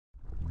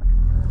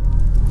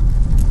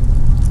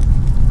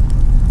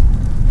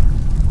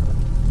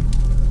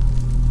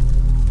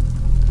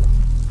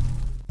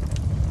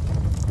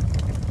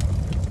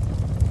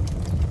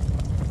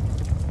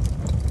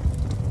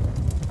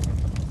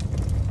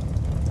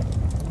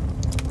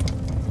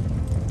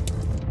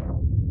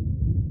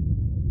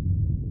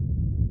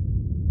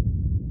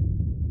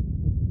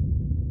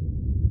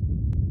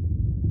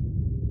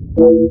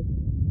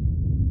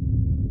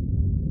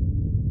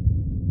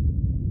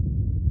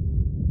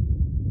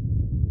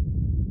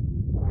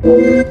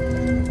Good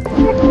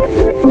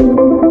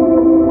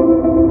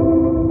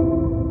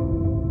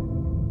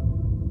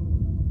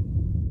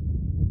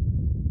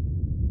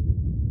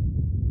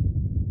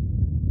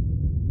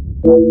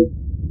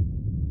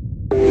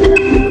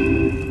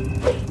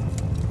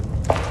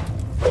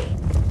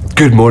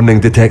morning,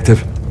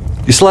 Detective.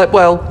 You slept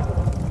well?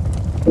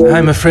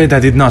 I'm afraid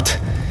I did not.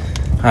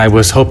 I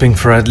was hoping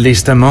for at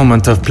least a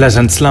moment of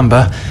pleasant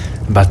slumber,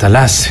 but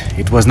alas,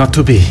 it was not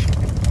to be.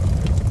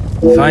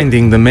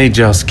 Finding the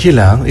Major's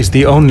killer is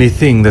the only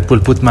thing that will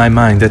put my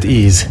mind at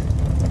ease.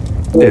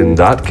 In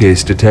that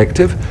case,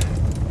 Detective,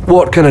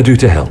 what can I do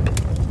to help?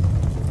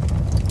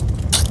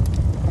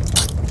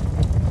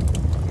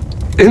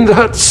 In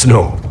that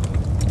snow.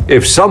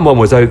 If someone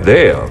was out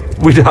there,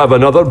 we'd have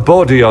another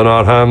body on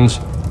our hands.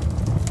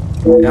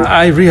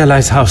 I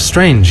realize how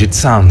strange it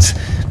sounds.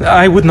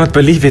 I would not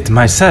believe it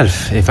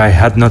myself if I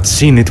had not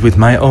seen it with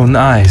my own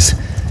eyes.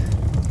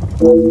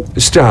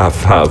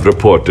 Staff have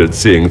reported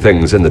seeing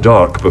things in the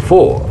dark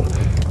before,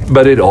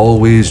 but it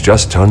always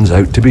just turns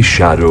out to be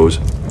shadows.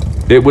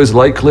 It was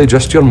likely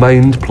just your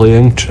mind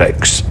playing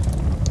tricks.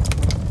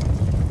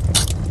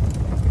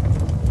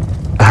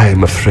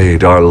 I'm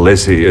afraid our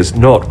Lizzie is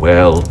not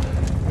well.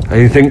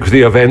 I think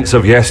the events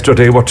of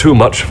yesterday were too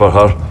much for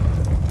her.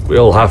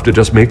 We'll have to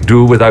just make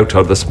do without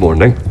her this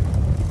morning.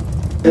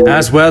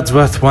 As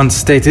Wordsworth once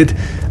stated,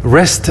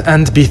 rest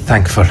and be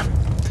thankful.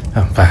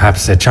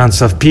 Perhaps a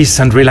chance of peace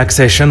and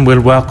relaxation will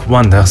work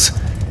wonders.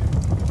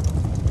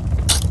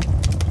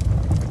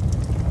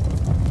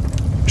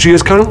 She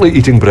is currently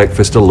eating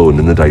breakfast alone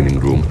in the dining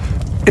room.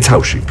 It's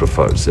how she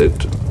prefers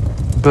it.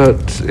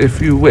 But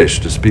if you wish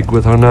to speak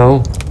with her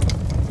now...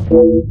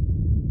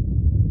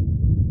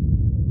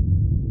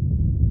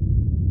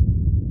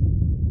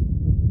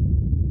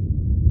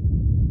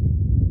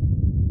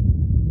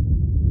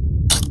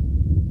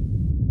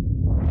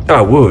 I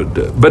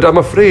would, but I'm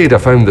afraid I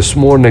found this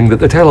morning that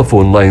the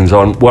telephone lines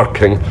aren't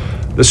working.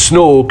 The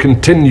snow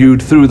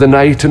continued through the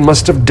night and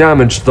must have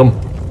damaged them.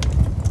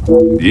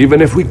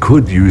 Even if we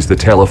could use the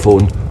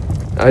telephone,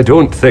 I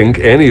don't think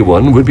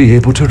anyone would be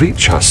able to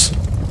reach us.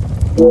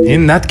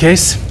 In that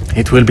case,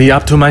 it will be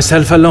up to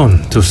myself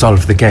alone to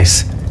solve the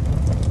case.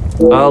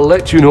 I'll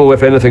let you know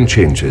if anything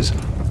changes.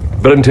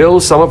 But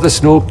until some of the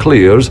snow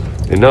clears,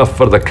 enough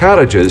for the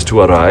carriages to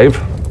arrive,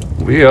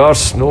 we are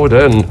snowed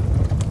in.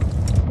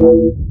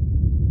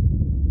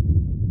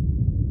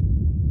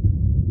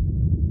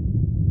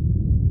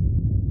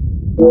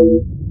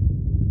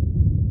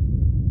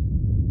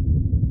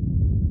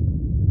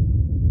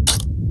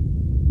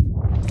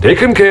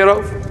 Taken care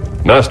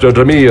of. Master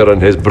Dremere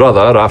and his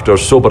brother, after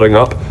sobering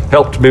up,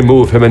 helped me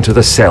move him into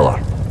the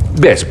cellar.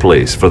 Best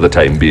place for the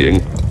time being.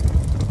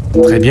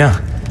 Très bien.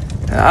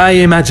 I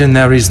imagine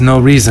there is no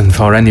reason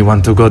for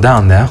anyone to go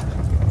down there.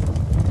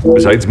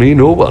 Besides me,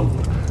 no one.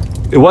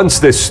 Once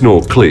this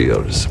snow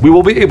clears, we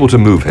will be able to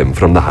move him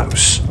from the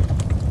house.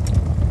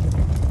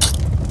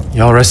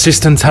 Your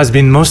assistance has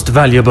been most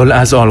valuable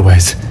as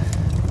always.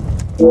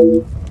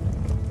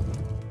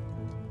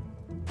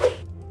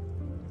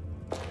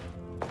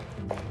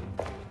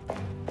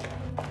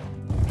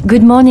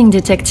 Good morning,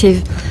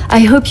 Detective. I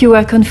hope you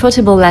were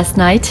comfortable last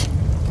night.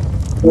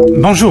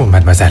 Bonjour,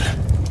 mademoiselle.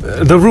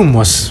 The room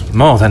was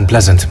more than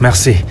pleasant,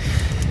 merci.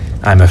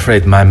 I'm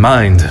afraid my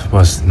mind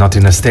was not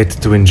in a state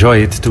to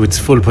enjoy it to its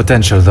full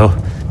potential, though.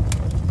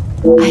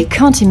 I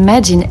can't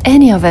imagine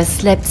any of us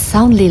slept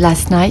soundly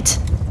last night.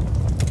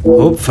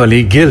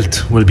 Hopefully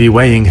guilt will be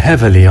weighing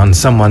heavily on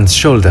someone's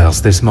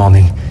shoulders this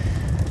morning.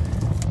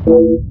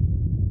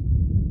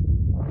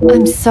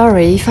 I'm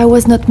sorry if I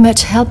was not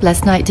much help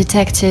last night,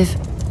 Detective.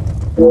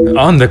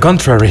 On the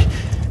contrary,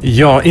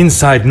 your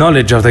inside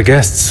knowledge of the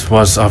guests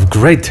was of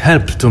great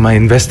help to my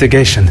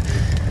investigation.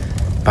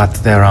 But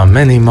there are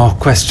many more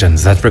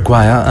questions that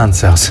require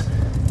answers.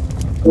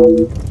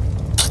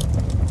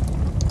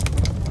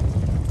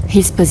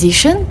 His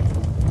position?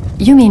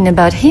 You mean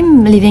about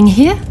him living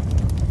here?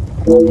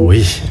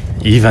 Oui,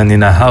 even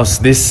in a house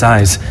this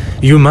size,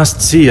 you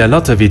must see a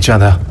lot of each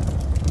other.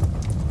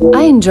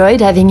 I enjoyed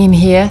having him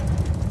here.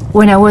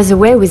 When I was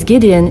away with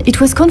Gideon,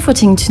 it was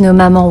comforting to know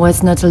Maman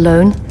was not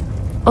alone.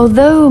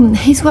 Although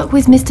his work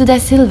with Mr. Da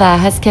Silva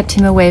has kept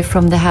him away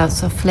from the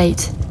house of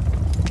late.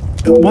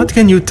 What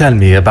can you tell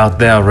me about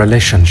their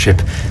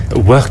relationship,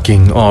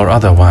 working or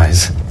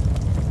otherwise?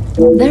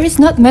 There is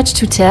not much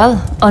to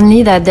tell,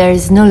 only that there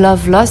is no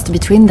love lost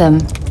between them.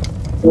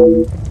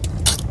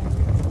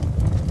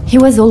 He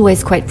was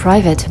always quite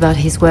private about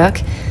his work.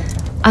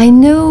 I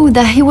know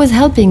that he was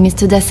helping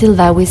Mr. Da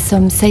Silva with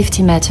some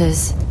safety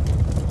matters.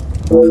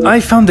 I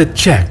found a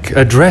check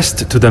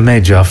addressed to the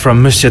Major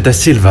from Monsieur Da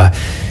Silva.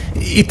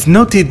 It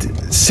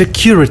noted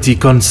security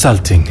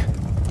consulting.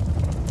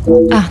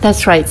 Ah,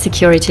 that's right,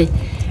 security.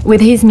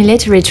 With his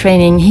military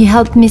training, he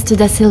helped Mr.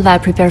 Da Silva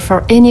prepare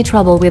for any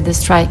trouble with the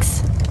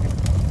strikes.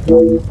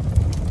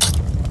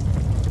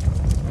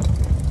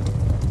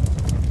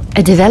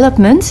 A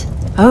development?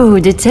 Oh,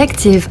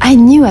 Detective, I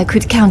knew I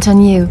could count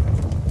on you.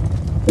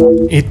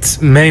 It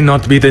may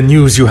not be the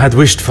news you had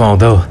wished for,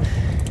 though.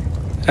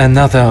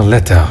 Another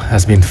letter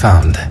has been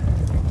found.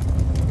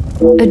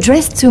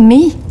 Addressed to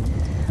me?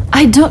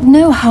 I don't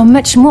know how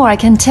much more I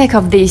can take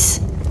of this.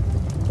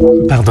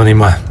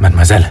 Pardonnez-moi,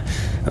 mademoiselle.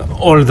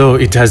 Although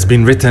it has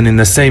been written in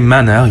the same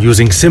manner,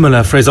 using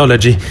similar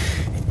phraseology,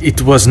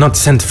 it was not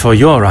sent for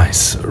your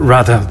eyes,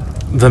 rather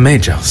the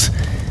Major's.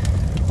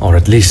 Or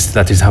at least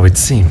that is how it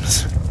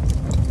seems.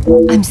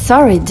 I'm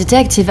sorry,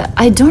 Detective,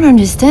 I don't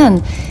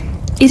understand.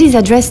 It is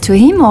addressed to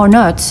him or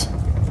not?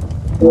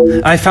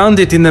 I found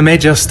it in the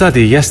Major's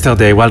study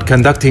yesterday while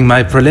conducting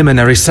my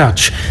preliminary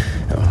search.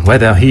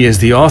 Whether he is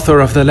the author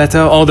of the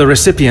letter or the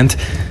recipient,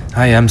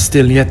 I am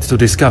still yet to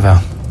discover.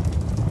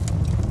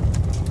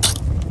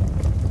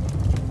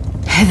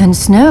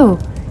 Heavens no!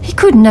 He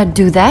could not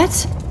do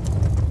that!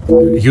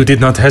 You did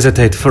not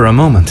hesitate for a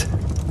moment.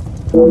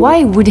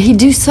 Why would he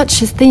do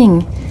such a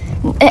thing?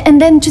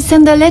 And then to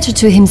send a letter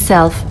to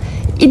himself?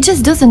 It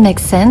just doesn't make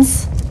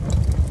sense.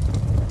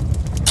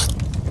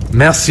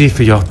 Merci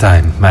for your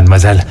time,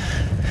 mademoiselle.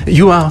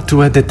 You are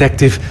to a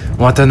detective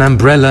what an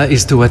umbrella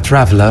is to a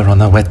traveler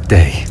on a wet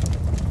day.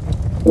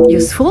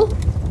 Useful?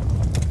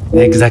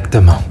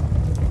 Exactement.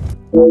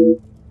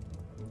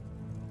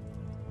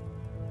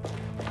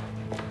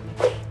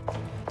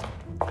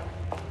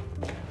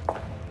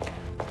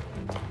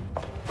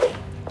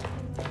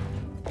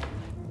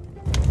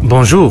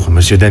 Bonjour,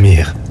 Monsieur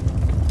Damir.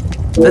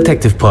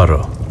 Detective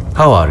Poirot,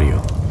 how are you?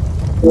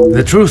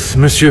 The truth,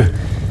 monsieur.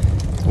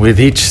 With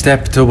each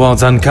step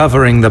towards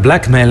uncovering the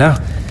blackmailer,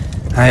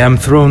 I am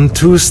thrown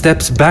 2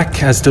 steps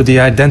back as to the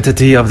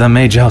identity of the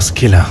Major's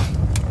killer.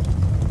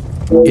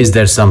 Is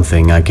there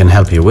something I can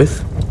help you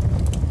with?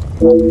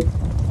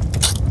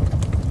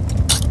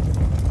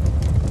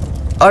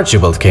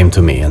 Archibald came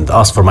to me and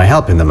asked for my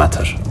help in the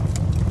matter.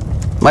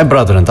 My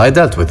brother and I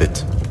dealt with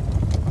it.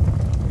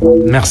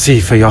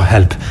 Merci for your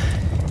help.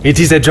 It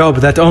is a job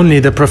that only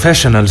the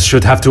professionals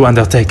should have to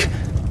undertake.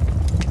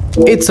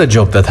 It's a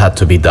job that had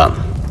to be done,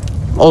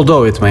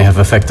 although it may have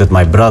affected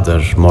my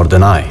brother more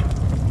than I.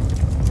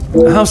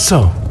 How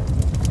so?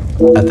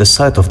 At the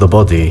sight of the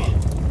body,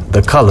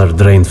 the color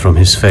drained from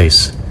his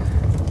face.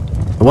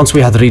 Once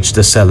we had reached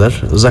the cellar,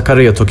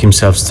 Zachariah took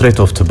himself straight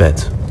off to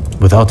bed,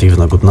 without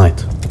even a good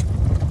night.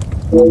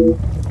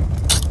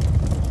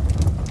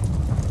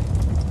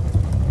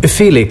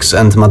 Felix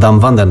and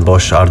Madame Van den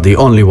Bosch are the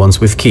only ones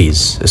with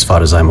keys, as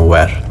far as I'm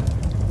aware.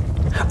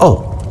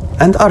 Oh,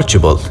 and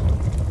Archibald.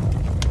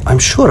 I'm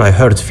sure I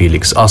heard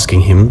Felix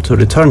asking him to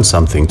return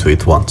something to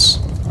it once.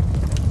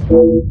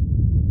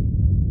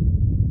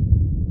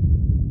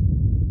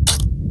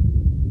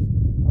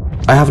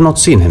 I have not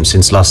seen him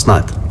since last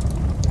night.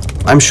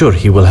 I'm sure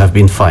he will have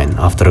been fine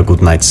after a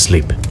good night's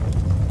sleep.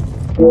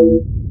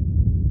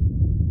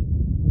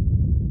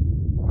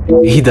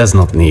 He does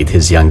not need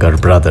his younger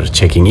brother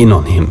checking in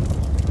on him.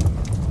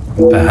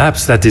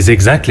 Perhaps that is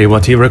exactly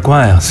what he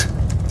requires.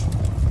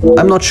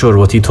 I'm not sure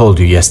what he told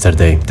you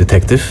yesterday,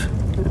 Detective,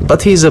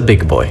 but he's a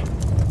big boy.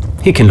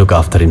 He can look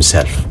after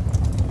himself.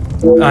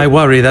 I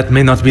worry that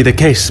may not be the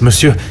case,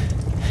 monsieur.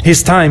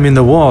 His time in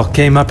the war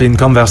came up in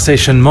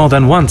conversation more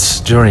than once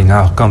during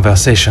our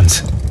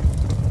conversations.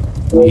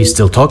 He's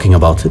still talking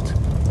about it?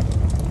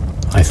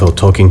 I thought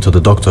talking to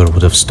the doctor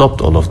would have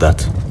stopped all of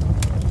that.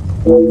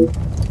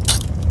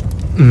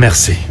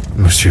 Merci,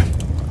 monsieur.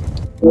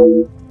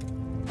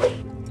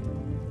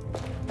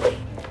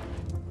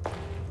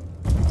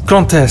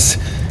 Comtesse,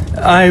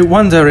 I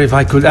wonder if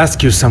I could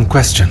ask you some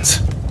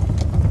questions.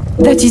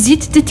 That is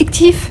it,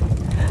 detective?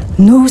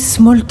 No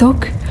small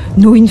talk?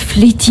 No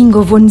inflating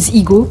of one's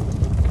ego?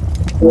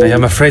 I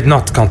am afraid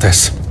not,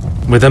 Comtesse.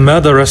 With the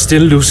murderer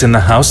still loose in the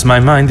house, my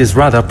mind is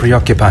rather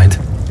preoccupied.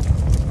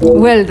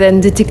 Well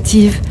then,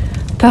 detective,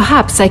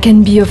 perhaps I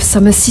can be of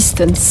some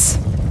assistance.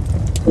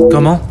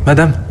 Comment,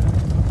 madame?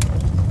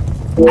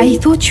 I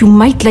thought you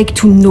might like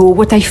to know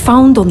what I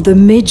found on the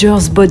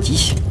Major's body.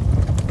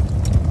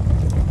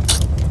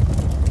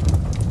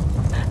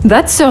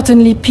 That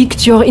certainly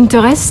piqued your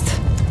interest.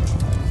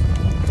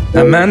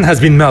 A man has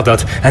been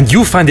murdered, and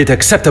you find it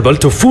acceptable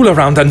to fool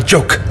around and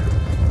joke.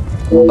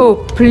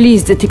 Oh,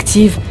 please,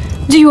 detective.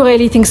 Do you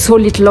really think so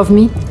little of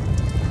me?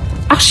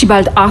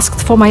 Archibald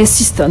asked for my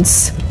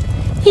assistance.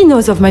 He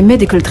knows of my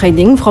medical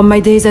training from my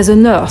days as a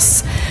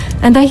nurse,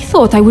 and I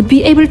thought I would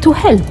be able to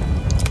help.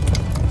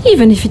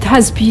 Even if it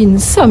has been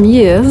some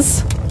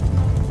years.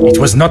 It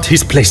was not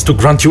his place to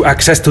grant you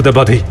access to the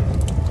body.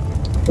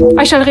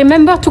 I shall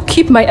remember to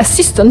keep my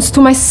assistance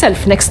to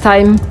myself next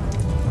time.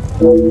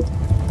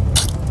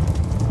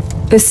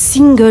 A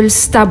single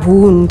stab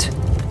wound,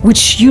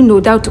 which you no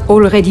doubt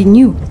already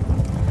knew.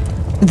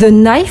 The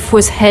knife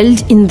was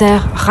held in their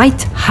right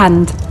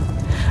hand.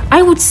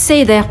 I would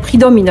say their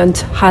predominant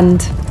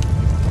hand.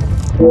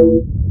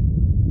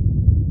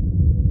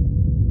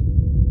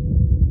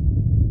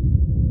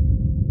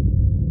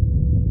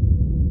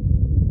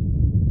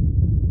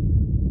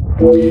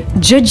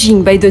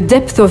 Judging by the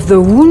depth of the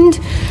wound,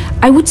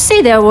 I would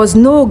say there was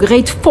no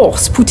great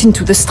force put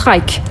into the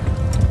strike.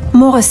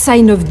 More a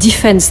sign of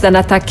defense than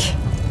attack.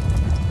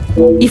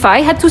 If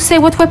I had to say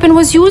what weapon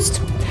was used,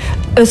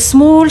 A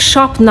small,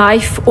 sharp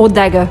knife or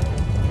dagger.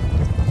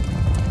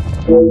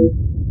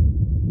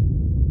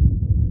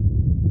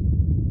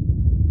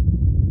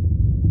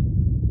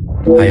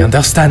 I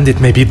understand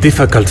it may be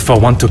difficult for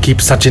one to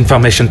keep such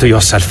information to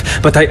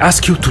yourself, but I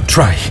ask you to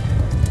try.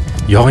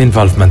 Your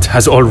involvement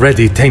has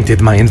already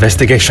tainted my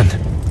investigation.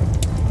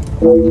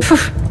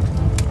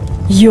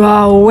 You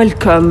are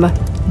welcome,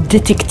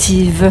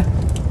 detective.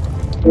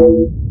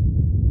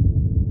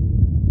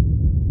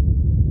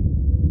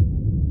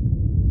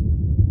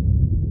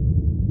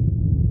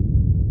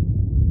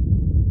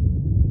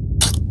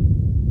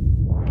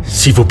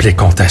 S'il vous plaît,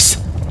 Comtesse.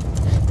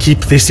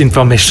 Keep this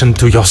information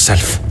to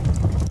yourself.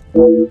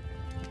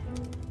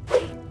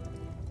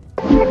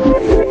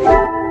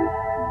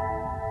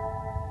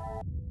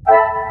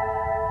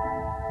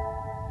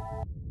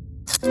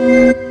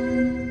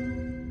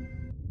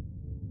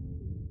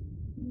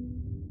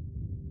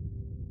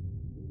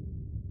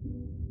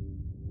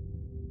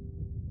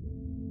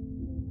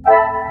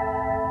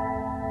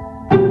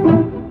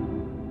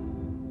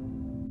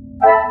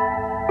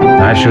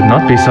 I should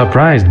not be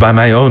surprised by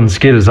my own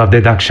skills of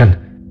deduction.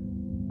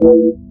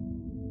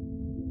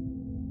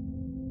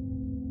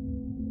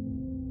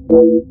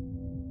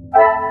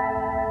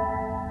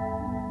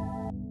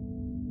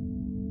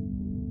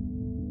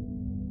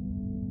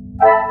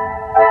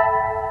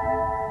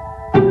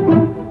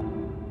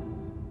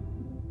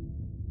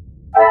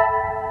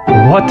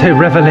 What a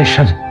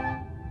revelation!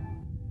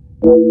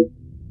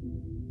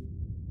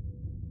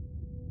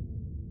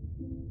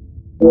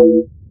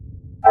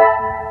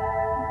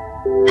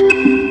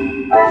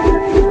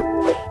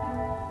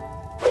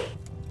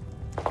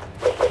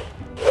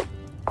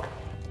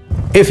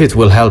 If it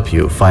will help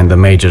you find the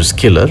Major's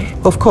killer,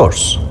 of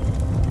course.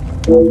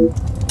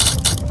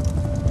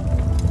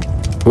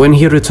 When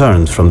he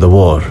returned from the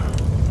war,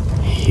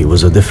 he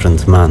was a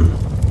different man.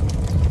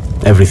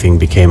 Everything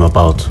became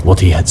about what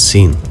he had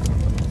seen.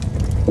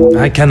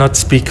 I cannot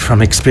speak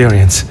from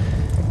experience,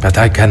 but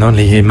I can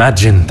only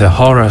imagine the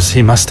horrors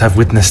he must have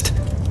witnessed.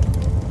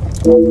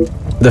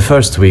 The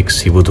first weeks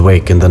he would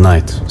wake in the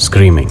night,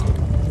 screaming.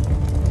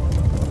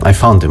 I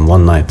found him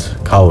one night,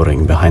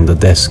 cowering behind the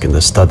desk in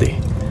the study.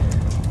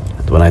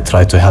 And when I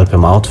tried to help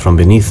him out from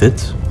beneath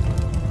it,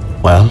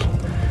 well,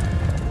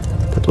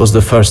 that was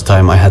the first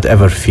time I had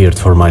ever feared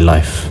for my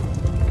life.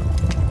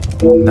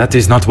 That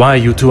is not why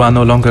you two are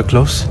no longer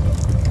close?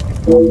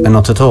 And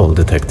not at all,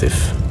 Detective.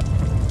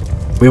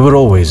 We were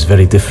always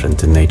very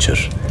different in nature.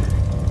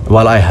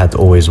 While I had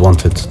always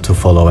wanted to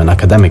follow an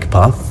academic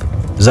path,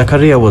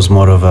 Zachariah was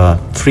more of a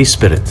free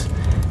spirit.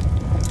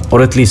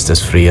 Or at least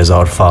as free as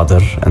our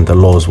father and the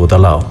laws would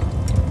allow.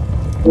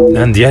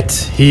 And yet,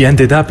 he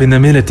ended up in the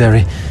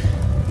military.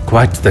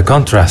 Quite the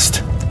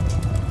contrast.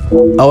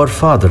 Our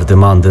father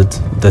demanded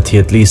that he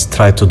at least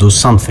try to do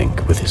something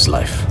with his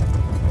life.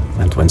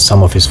 And when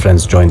some of his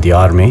friends joined the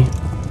army,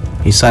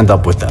 he signed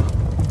up with them.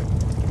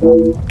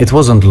 It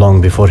wasn't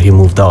long before he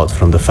moved out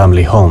from the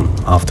family home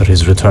after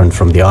his return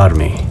from the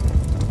army.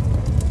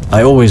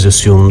 I always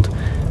assumed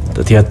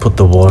that he had put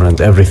the war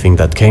and everything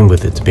that came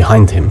with it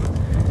behind him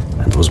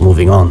and was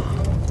moving on.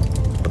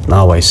 But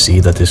now I see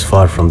that is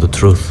far from the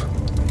truth.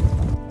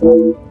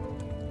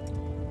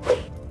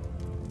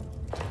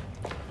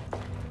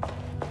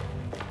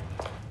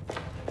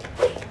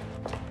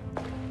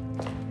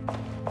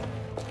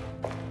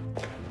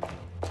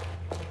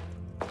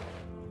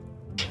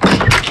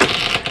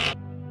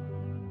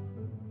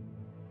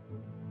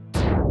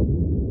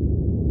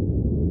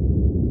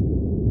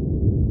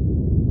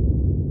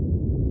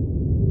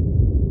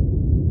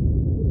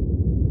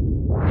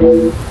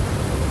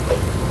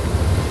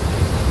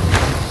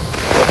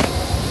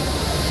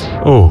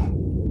 Oh.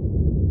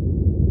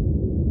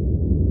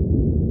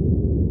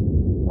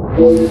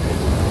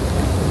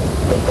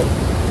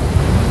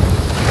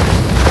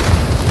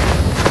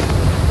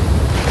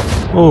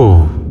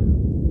 Oh.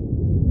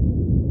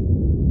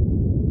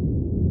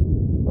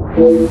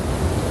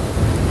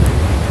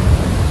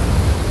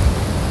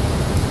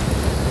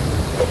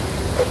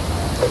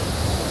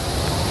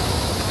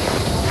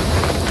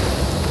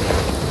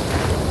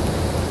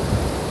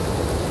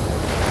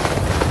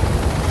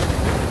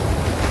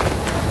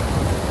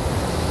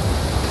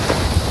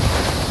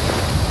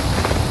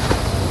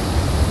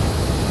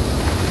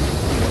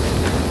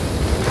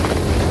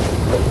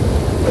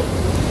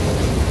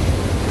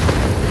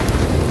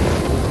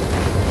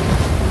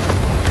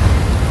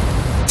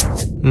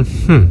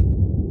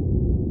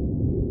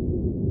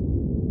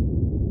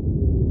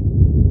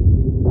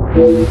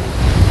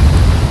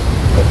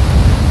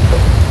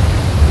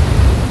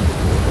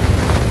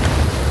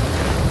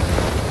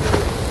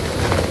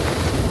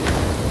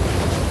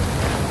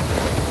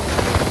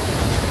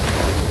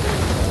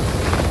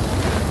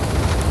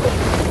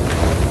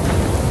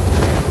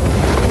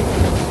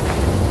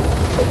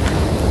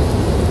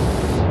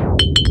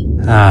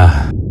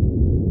 Ah.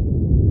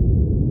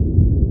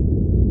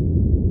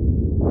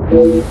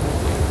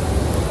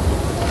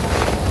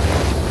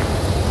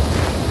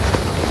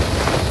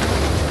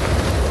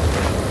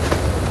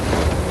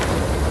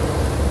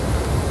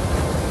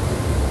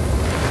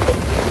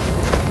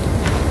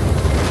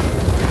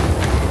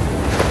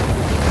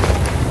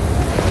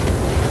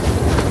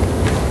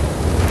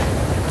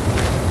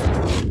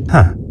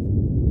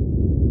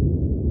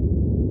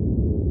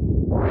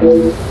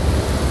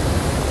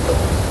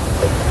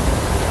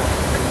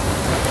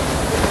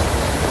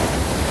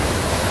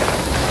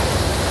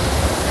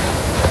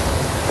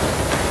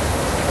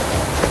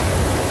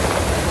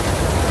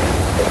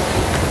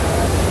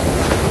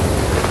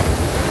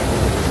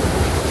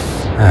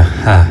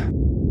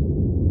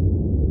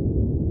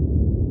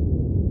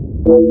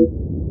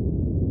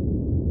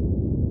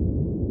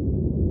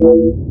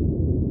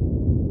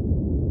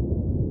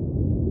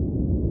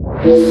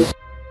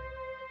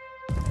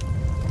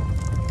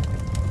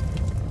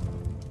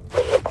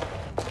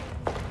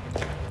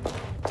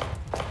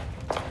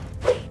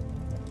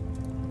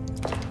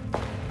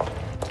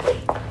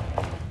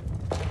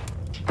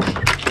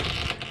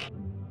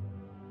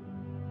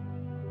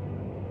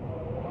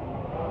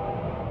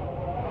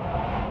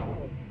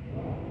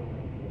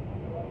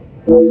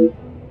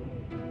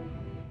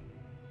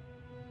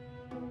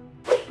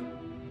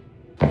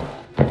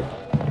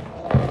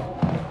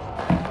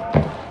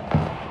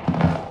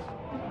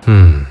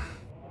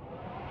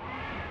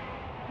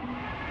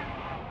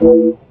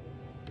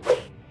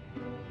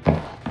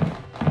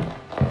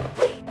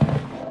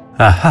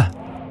 Aha.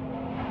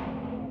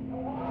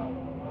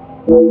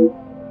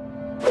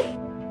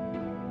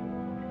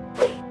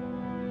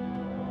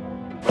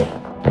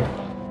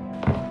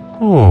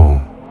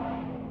 Oh.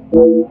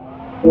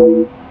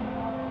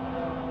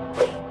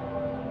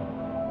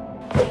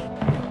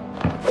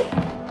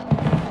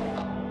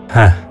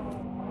 Huh.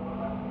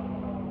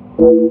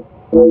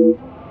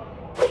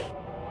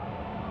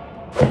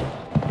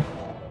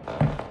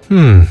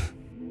 Hmm.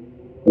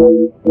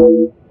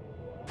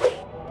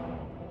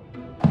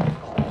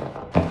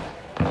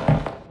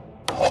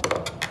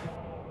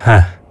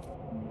 Huh.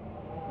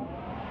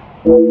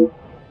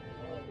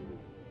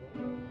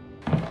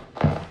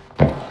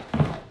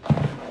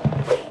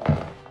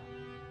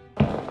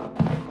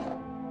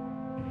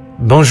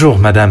 Bonjour,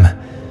 madame.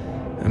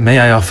 May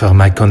I offer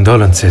my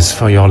condolences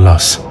for your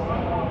loss?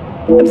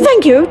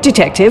 Thank you,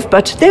 Detective,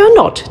 but they are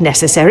not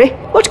necessary.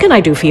 What can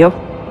I do for you?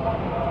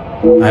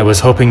 I was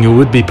hoping you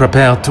would be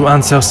prepared to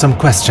answer some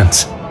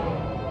questions.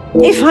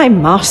 If I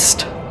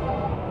must.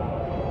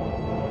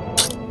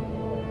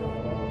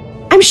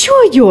 I'm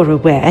sure you're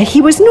aware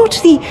he was not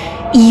the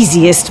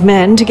easiest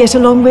man to get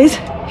along with.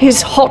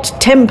 His hot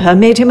temper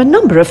made him a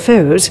number of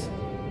foes.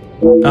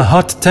 A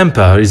hot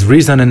temper is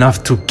reason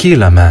enough to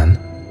kill a man.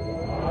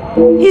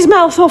 His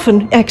mouth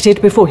often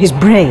acted before his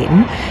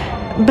brain.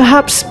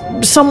 Perhaps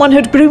someone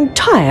had grown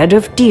tired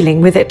of dealing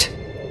with it.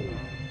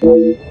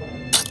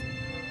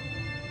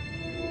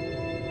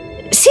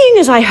 Seeing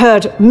as I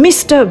heard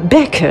Mr.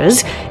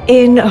 Becker's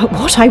in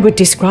what I would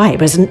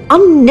describe as an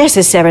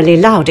unnecessarily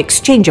loud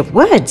exchange of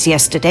words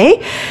yesterday,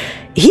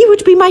 he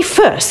would be my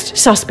first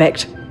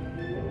suspect.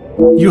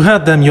 You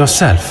heard them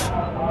yourself.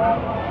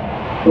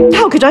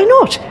 How could I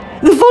not?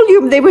 The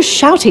volume they were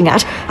shouting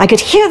at, I could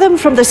hear them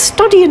from the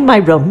study in my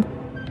room.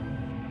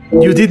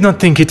 You did not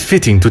think it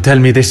fitting to tell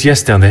me this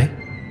yesterday?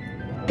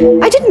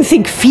 I didn't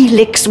think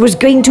Felix was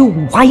going to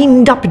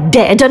wind up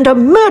dead and a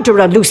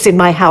murderer loose in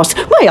my house.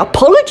 My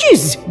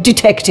apologies,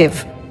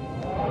 Detective.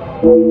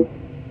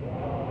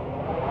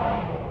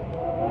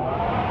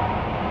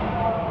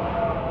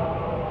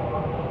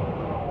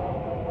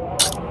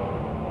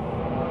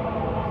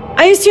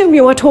 I assume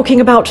you are talking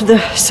about the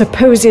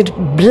supposed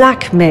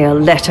blackmail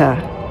letter.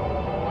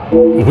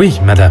 Oui,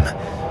 madame.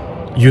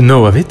 You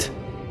know of it?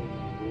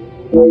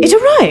 It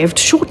arrived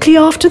shortly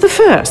after the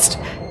first.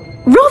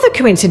 Rather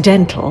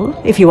coincidental,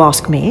 if you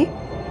ask me.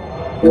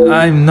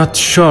 I'm not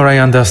sure I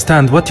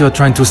understand what you're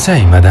trying to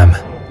say, madame.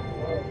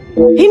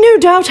 He no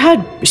doubt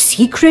had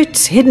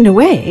secrets hidden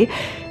away.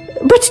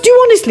 But do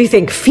you honestly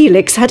think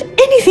Felix had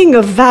anything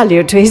of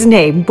value to his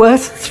name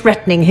worth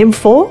threatening him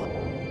for?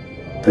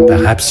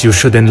 Perhaps you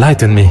should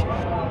enlighten me.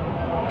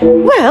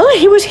 Well,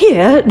 he was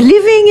here,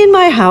 living in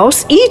my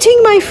house,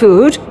 eating my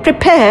food,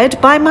 prepared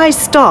by my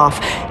staff.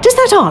 Does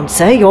that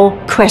answer your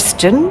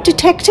question,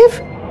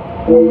 Detective?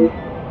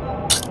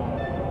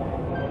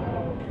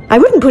 I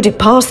wouldn't put it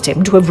past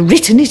him to have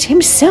written it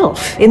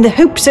himself, in the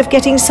hopes of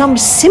getting some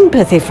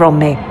sympathy from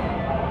me.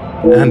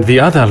 And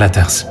the other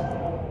letters?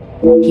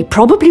 He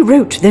probably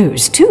wrote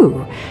those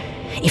too.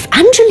 If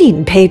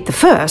Angeline paid the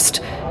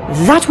first,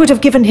 that would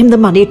have given him the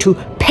money to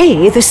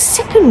pay the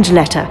second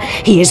letter.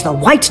 He is the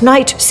White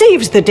Knight,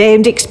 saves the day,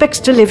 and expects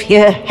to live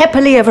here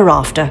happily ever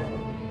after.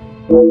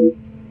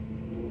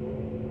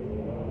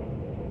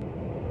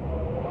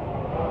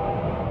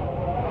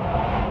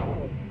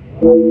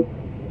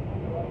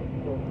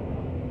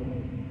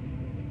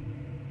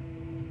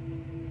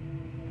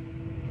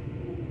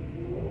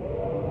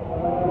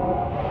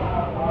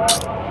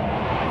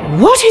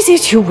 What is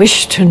it you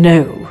wish to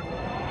know?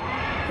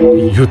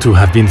 You two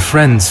have been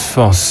friends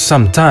for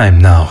some time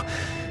now.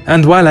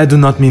 And while I do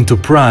not mean to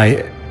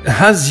pry,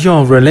 has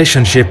your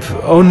relationship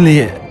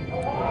only...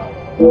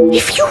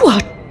 If you are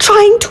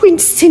trying to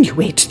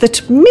insinuate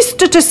that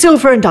Mr. De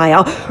Silva and I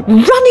are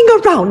running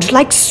around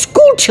like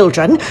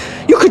schoolchildren,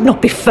 you could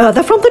not be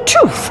further from the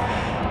truth.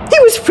 He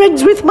was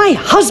friends with my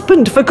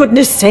husband, for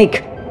goodness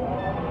sake.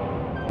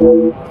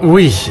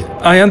 Oui,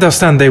 I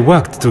understand they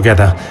worked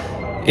together.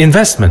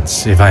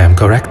 Investments, if I am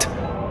correct.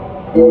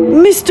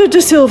 Mr.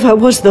 De Silva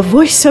was the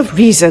voice of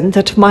reason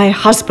that my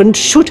husband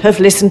should have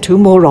listened to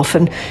more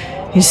often,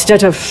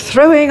 instead of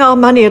throwing our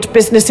money at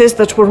businesses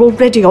that were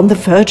already on the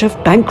verge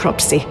of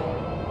bankruptcy.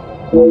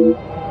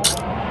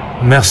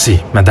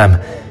 Merci,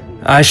 madame.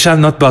 I shall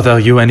not bother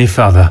you any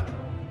further.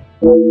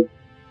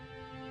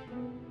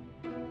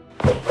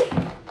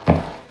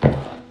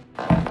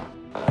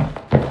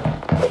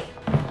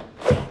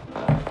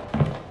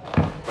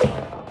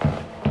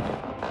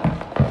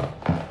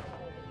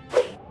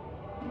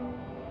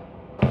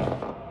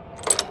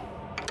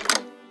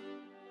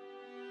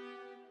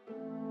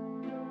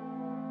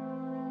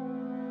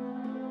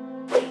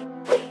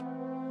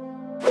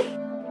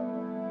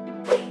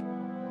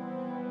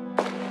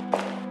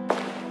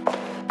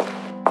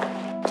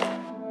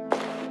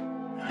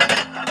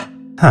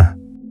 Huh.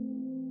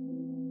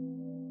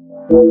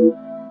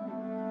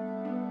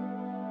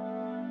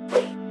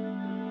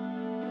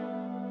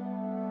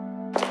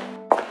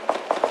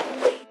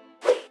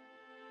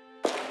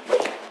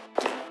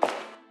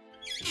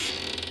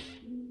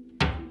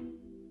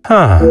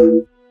 Huh.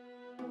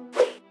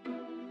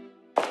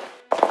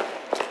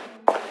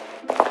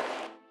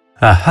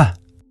 Aha.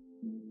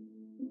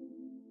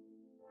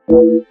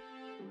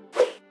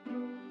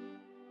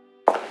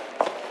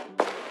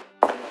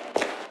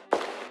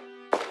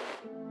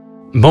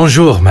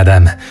 Bonjour,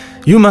 madame.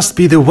 You must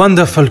be the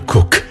wonderful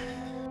cook.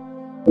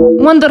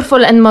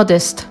 Wonderful and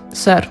modest,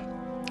 sir.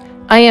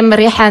 I am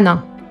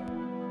Rihanna.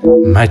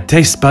 My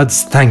taste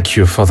buds thank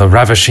you for the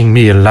ravishing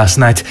meal last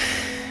night.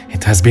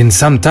 It has been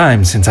some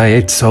time since I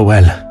ate so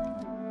well.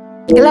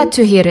 Glad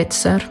to hear it,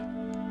 sir.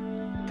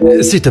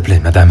 S'il te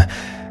plaît, madame.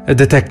 A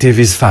detective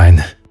is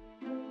fine.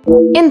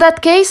 In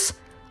that case,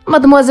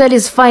 mademoiselle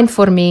is fine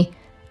for me,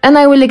 and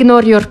I will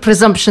ignore your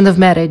presumption of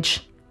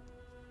marriage.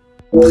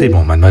 Très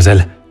bon,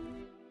 mademoiselle.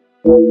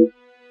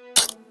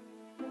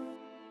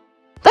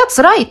 That's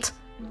right.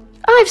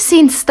 I've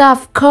seen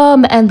staff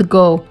come and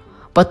go,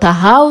 but a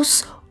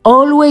house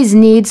always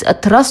needs a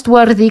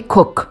trustworthy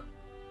cook.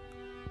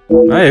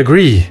 I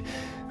agree.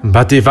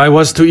 But if I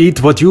was to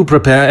eat what you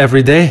prepare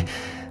every day,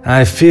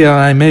 I fear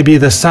I may be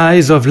the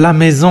size of La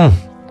Maison.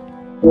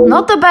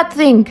 Not a bad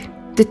thing,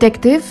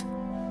 detective.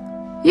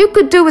 You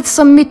could do with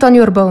some meat on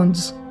your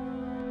bones.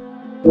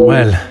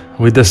 Well,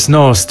 with the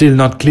snow still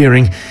not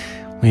clearing,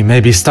 we may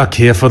be stuck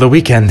here for the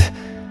weekend.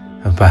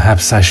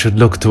 Perhaps I should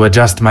look to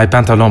adjust my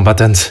pantalon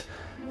buttons.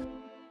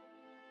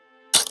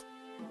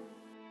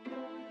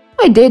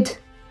 I did.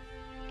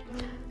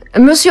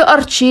 Monsieur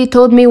Archie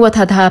told me what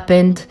had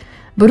happened.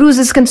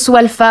 Bruises can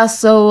swell fast,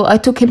 so I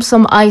took him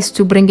some ice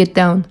to bring it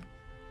down.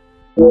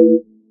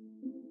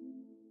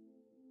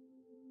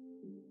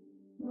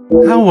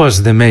 How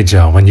was the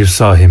Major when you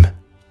saw him?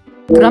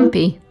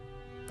 Grumpy,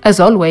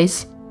 as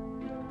always.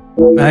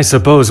 I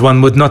suppose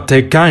one would not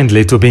take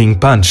kindly to being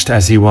punched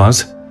as he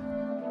was.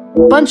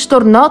 Punched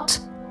or not,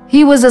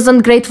 he was as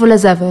ungrateful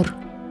as ever.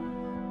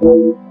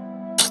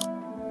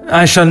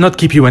 I shall not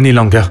keep you any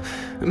longer.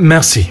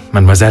 Merci,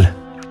 mademoiselle.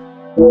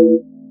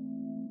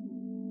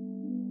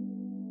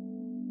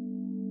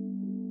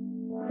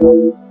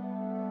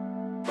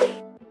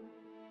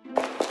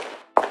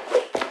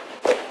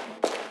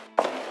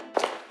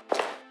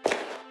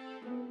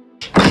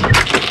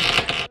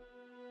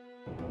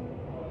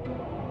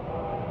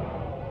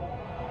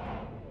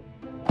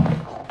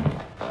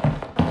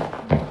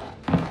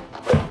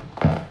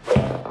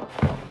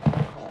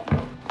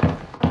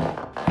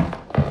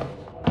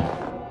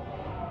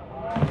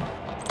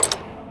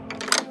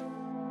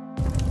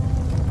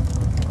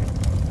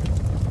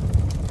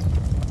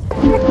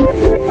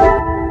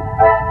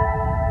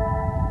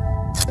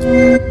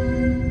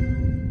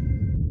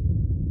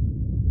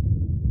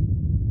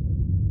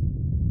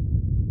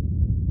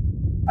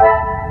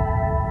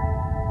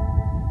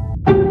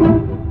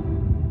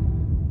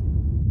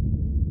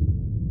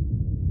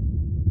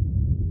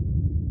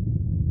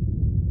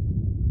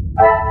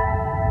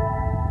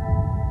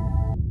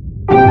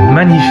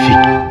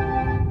 Magnifique.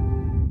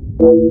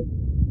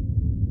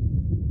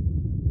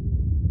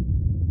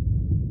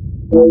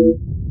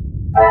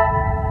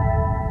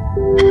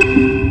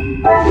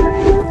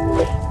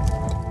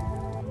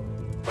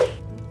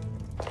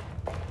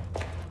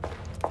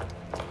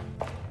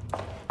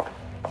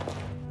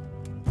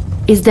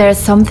 Is there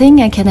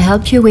something I can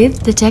help you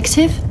with,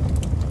 detective?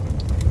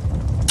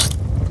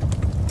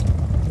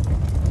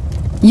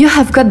 You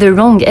have got the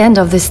wrong end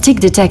of the stick,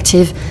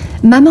 detective.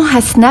 Maman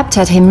has snapped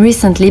at him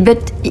recently,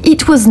 but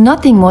it was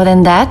nothing more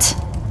than that.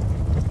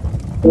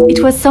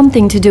 It was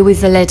something to do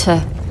with the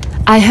letter.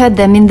 I heard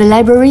them in the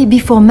library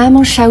before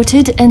Maman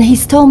shouted and he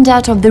stormed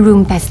out of the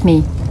room past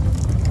me.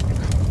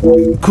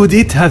 Could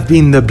it have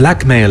been the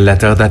blackmail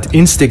letter that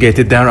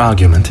instigated their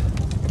argument?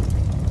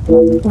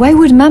 Why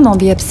would Maman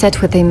be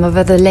upset with him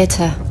over the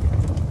letter?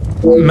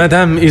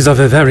 Madame is of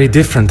a very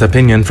different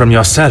opinion from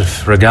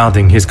yourself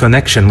regarding his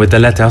connection with the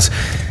letters.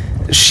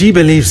 She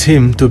believes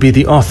him to be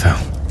the author.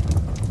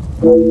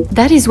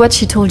 That is what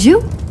she told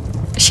you?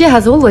 She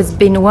has always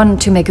been one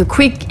to make a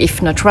quick,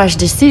 if not rash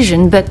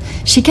decision, but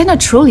she cannot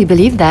truly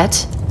believe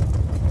that.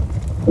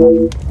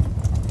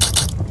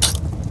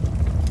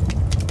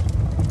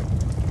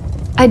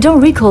 I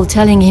don't recall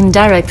telling him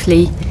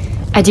directly.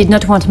 I did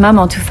not want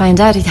Maman to find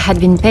out it had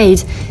been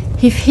paid.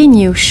 If he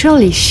knew,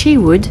 surely she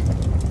would.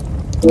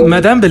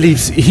 Madame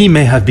believes he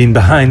may have been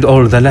behind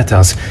all the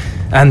letters,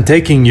 and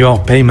taking your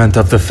payment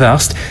of the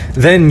first,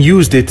 then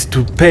used it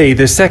to pay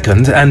the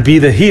second and be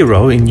the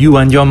hero in you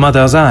and your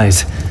mother's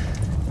eyes.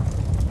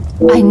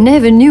 I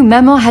never knew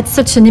Maman had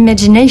such an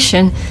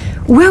imagination.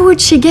 Where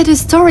would she get a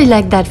story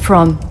like that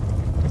from?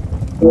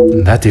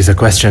 That is a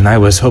question I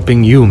was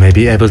hoping you may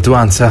be able to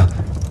answer.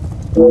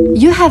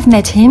 You have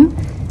met him.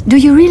 Do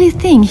you really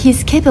think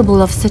he's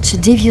capable of such a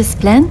devious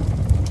plan?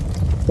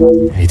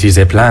 It is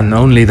a plan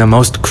only the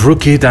most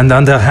crooked and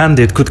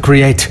underhanded could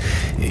create.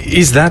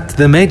 Is that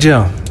the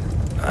Major?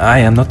 I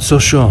am not so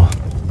sure.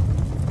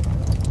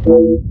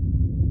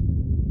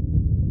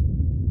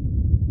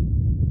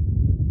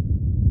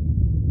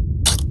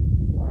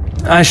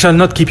 I shall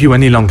not keep you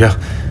any longer.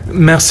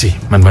 Merci,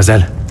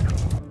 mademoiselle.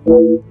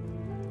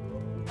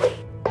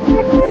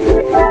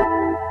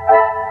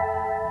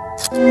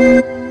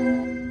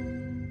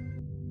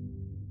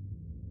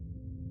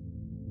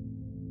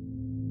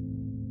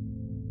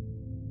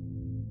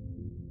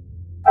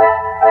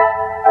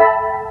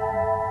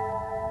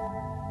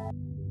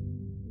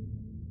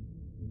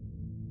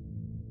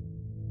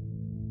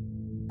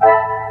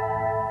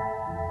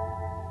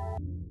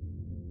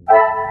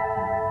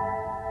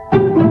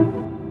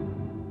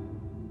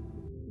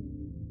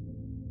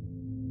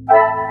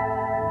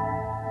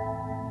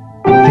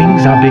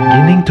 Things are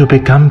beginning to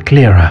become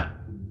clearer.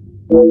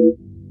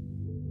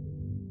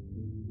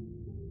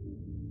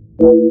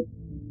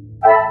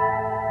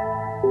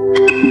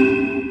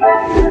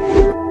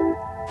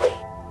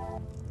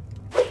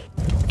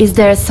 Is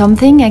there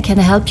something I can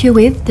help you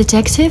with,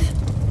 detective?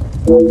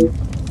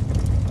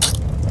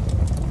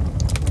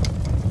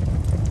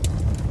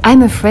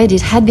 I'm afraid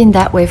it had been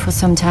that way for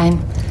some time.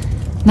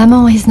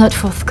 Maman is not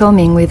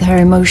forthcoming with her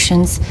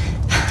emotions,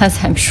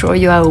 as I'm sure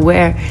you are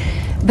aware,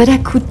 but I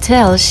could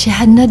tell she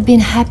had not been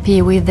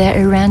happy with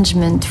their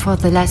arrangement for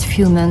the last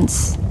few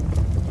months.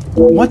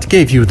 What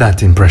gave you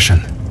that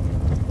impression?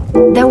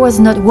 There was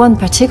not one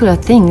particular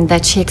thing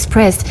that she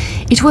expressed,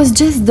 it was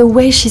just the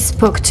way she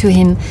spoke to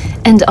him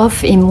and of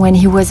him when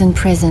he wasn't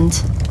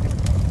present.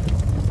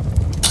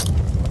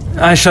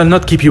 I shall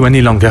not keep you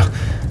any longer.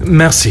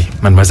 Merci,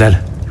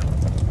 mademoiselle.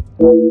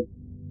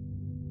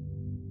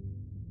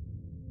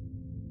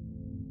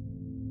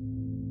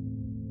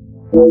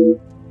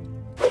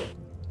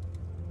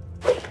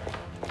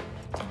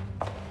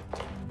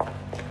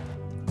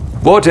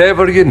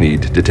 Whatever you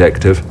need,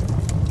 detective.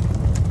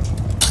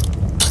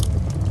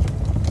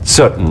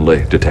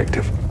 Certainly,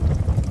 detective.